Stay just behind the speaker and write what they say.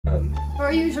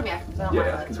Or you show me after, 'cause I don't Yeah,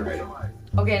 mind because we're ready.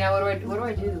 Okay, now what do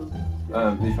I do?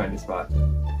 You find a spot.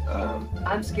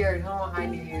 I'm scared. I don't want to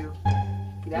hide near you.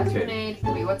 That's Okay. grenade.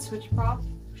 Wait, what switch prop?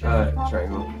 Switch prop?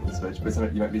 Triangle switch, but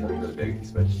you might be something really big if you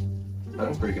switch. That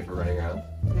one's pretty good for running around.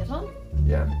 This one?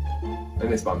 Yeah.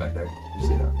 And they spawn back there, just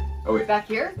so you know. Oh wait. Back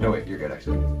here? No wait, you're good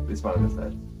actually. They spawn on this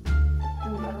side. Dude, I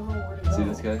don't know where to go. See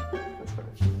this guy? That's funny.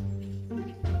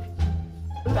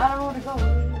 Dude, I don't know where to go. What do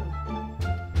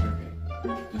I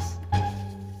do? Okay. Just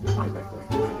right back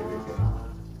there. You're good.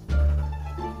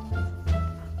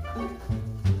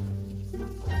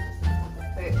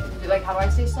 Wait, like how do I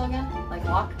stay still again? Like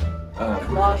lock?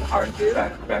 Lock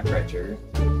R2? Back right trigger.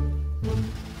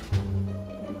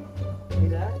 Do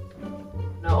that?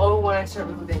 No, oh, when I start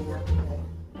moving, yeah. Okay.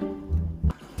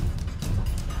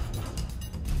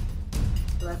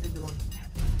 So that's a good one.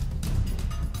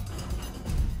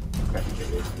 Back to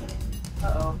trigger.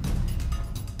 Uh-oh.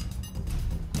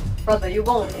 Brother, you're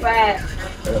going fast.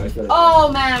 Oh,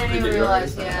 Oh man, I didn't even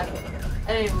realize, yeah.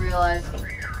 I didn't even realize.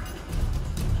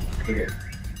 Okay.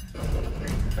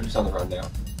 I'm just on the run now.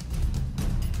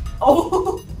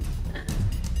 Oh!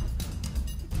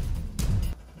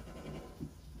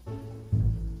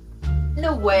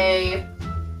 No way.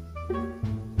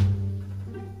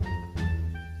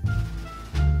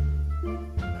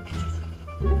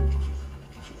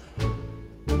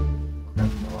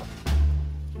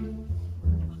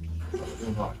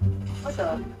 What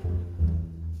the?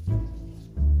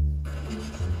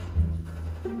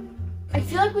 I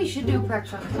feel like we should do a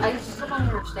practice run. I still don't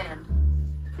understand.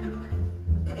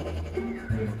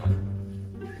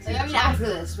 Like, I mean, after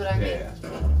this, but I mean. Yeah.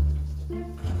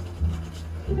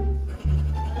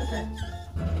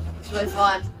 It's really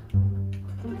fun.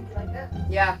 Like that?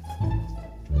 Yeah.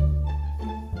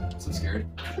 So scared?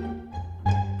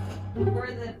 More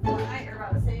than Fortnite or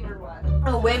about the same or what?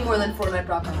 Oh, way more than Fortnite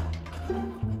proper.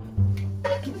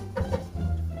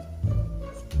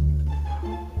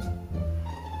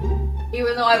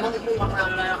 Even though I've only played one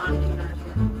round and I don't understand.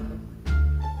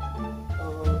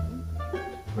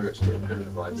 We're actually getting rid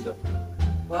of the live stuff.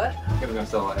 What? I'm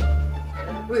still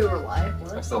alive. We were live?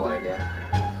 I'm What? still alive,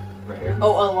 yeah. Right here.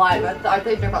 Oh, alive. I thought you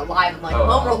were talking about live. I'm like,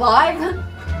 Oh. we're live?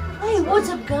 Hey, what's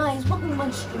up, guys? Welcome to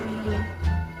my stream.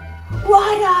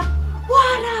 What up?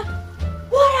 What up?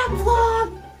 What up, vlog?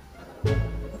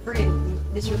 Freaking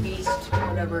Mr. Beast,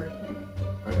 whatever.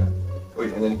 Okay.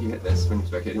 Wait, and then if you hit this when you're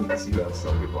spectating, you can see who else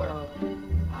some people are.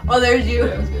 Oh, there's you.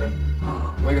 Yeah, that's good.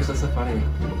 Oh my gosh, that's so funny.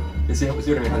 You see what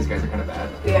I mean? How these guys are kind of bad.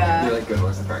 Yeah. They're like good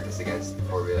ones to practice against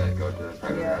before we go to the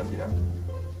private Yeah. round, you know?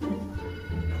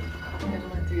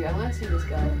 I want to see this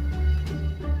guy.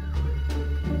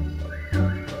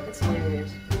 It's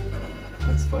hilarious.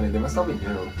 That's funny. They must all be new.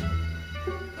 Yeah.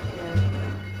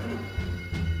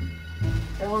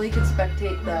 And well, you could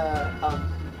spectate the Oh,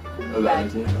 the back- other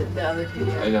team? the other team.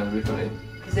 I know, that'd be funny.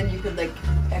 Because then you could like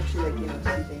actually like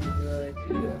see things. Like,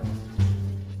 Yeah.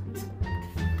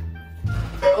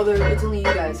 oh, it's only you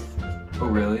guys. Oh,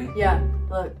 really? Yeah.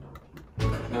 Look.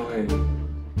 No way.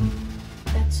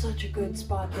 That's such a good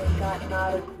spot. They got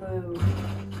not a clue.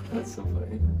 That's so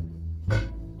funny. Oh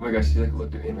my gosh, she like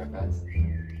looked at me real fast.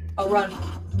 Oh, run.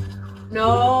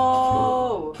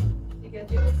 No. You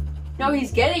get you? No,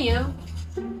 he's getting you.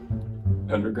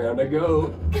 Underground I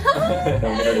go. I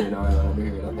don't even know I'm under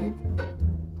here, I don't think.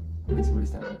 Wait, somebody's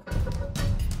down.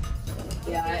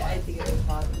 Yeah, I think it was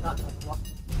fun. Not walk.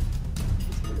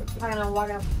 Walking on,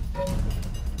 walking on.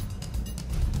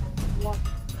 Walk.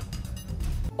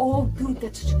 Oh, dude,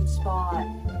 that's such a good spot.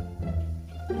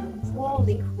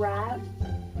 Holy crap.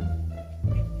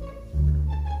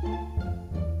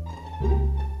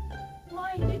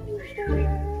 Why did you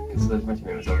share? So there's my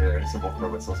teammates over there, so both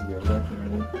robots also be over there.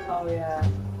 Right? Oh, yeah.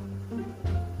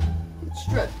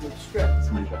 Strip, strip.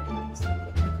 Somebody's back in this.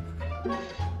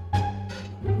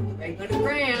 Make it a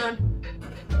grand.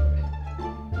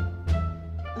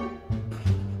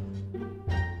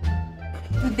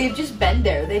 Dude, they've just been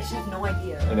there. They just have no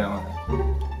idea. I know.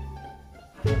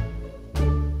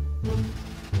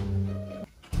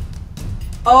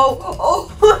 Oh,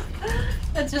 oh,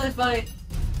 that's really funny.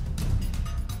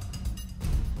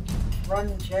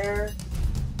 Run chair.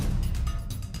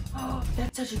 Oh,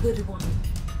 that's such a good one.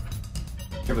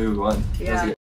 Can't believe we won. Yeah.